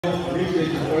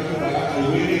Appreciate the question about after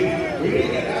winning. We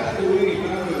didn't get after winning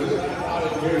after the staff out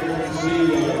of here. You can see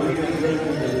the arena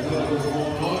drinking the stuff that's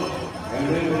going on. And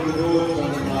then when we go with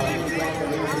some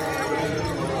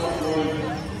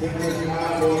fitness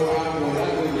now, go around, go that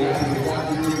way, we have to walk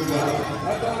through the stuff.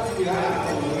 That's all we have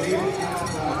on the main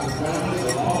outside, the families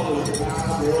of all those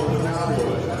past girls and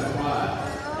cowboys. That's fine.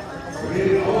 We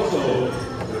need also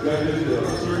to get into a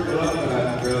circle up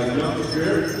that young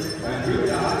spirit and do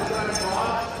the outside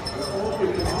spot. Here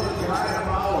we go,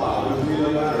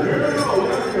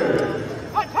 let's go.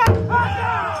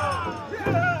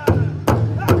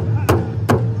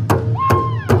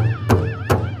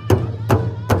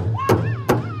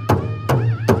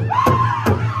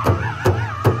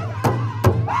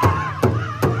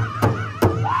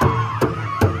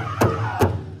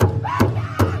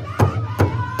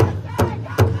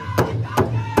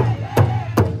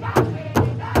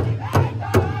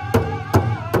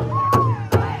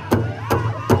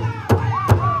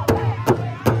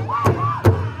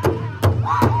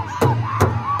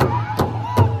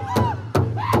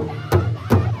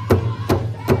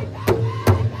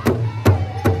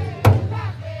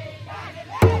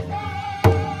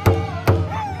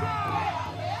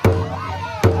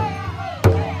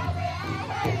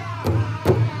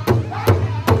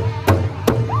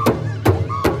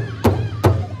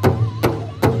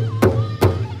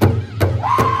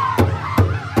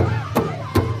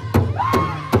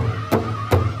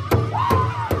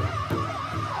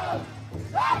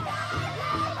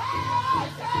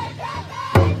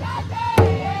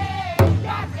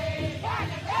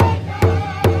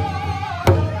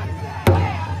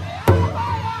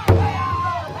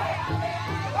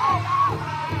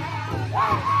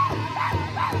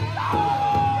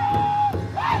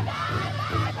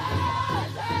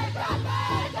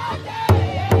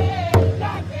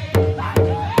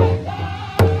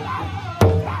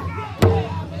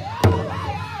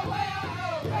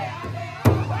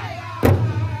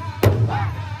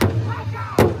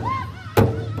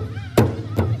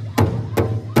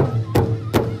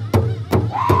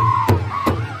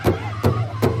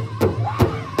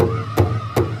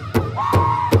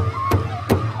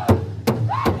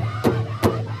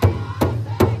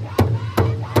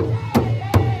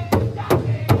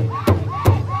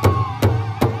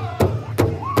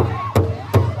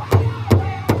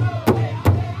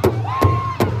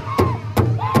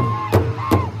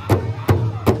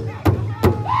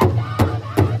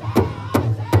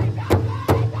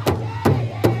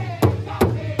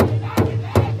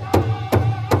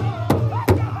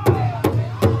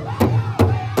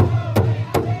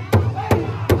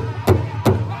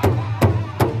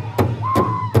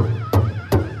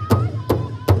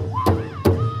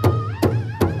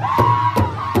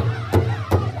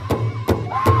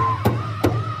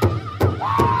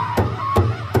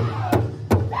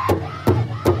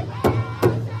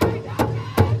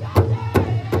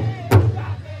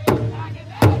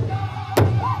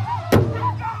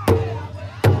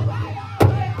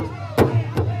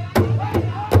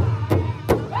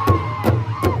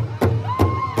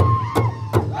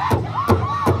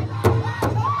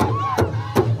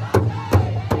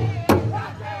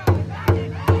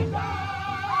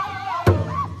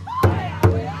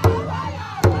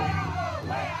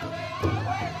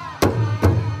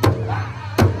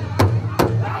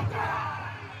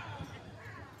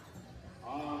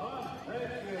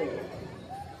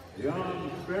 Young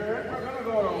Spirit. We're going to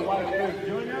go to Whitefish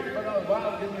Jr. for another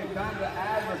while. Give me time to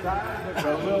advertise just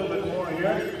a little bit more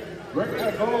here. We're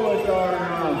going to go with our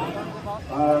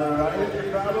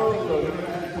Intertribal. So we're going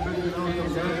to exhibition on some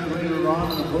dances later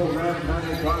on in the program,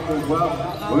 9 o'clock as well.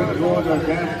 We're going to go with our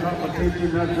dance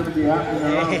competition. That's going to be happening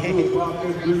around 2 o'clock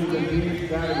in the teenage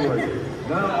category.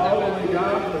 Now all the way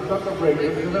down to the sucker break.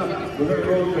 Listen up. We're going to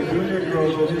go with the junior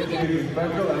girls. This is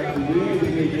special. And we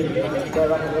need to start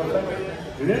up a little bit.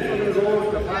 And then we're going to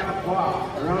go to 5 o'clock,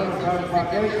 around the 5 o'clock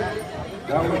age.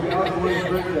 That will be outdoor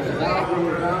strict, and now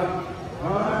we're down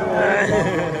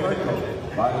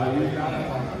by the youth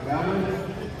family.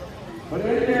 But in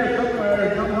there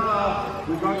somewhere, somehow,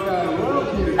 we got that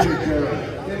royalty to take care of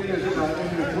in this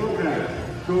program.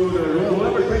 So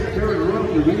whoever takes care of the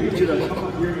royalty, we need you to come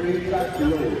up here and make that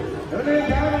below. And then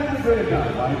down in the grade now,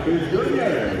 Whitefish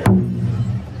Jr.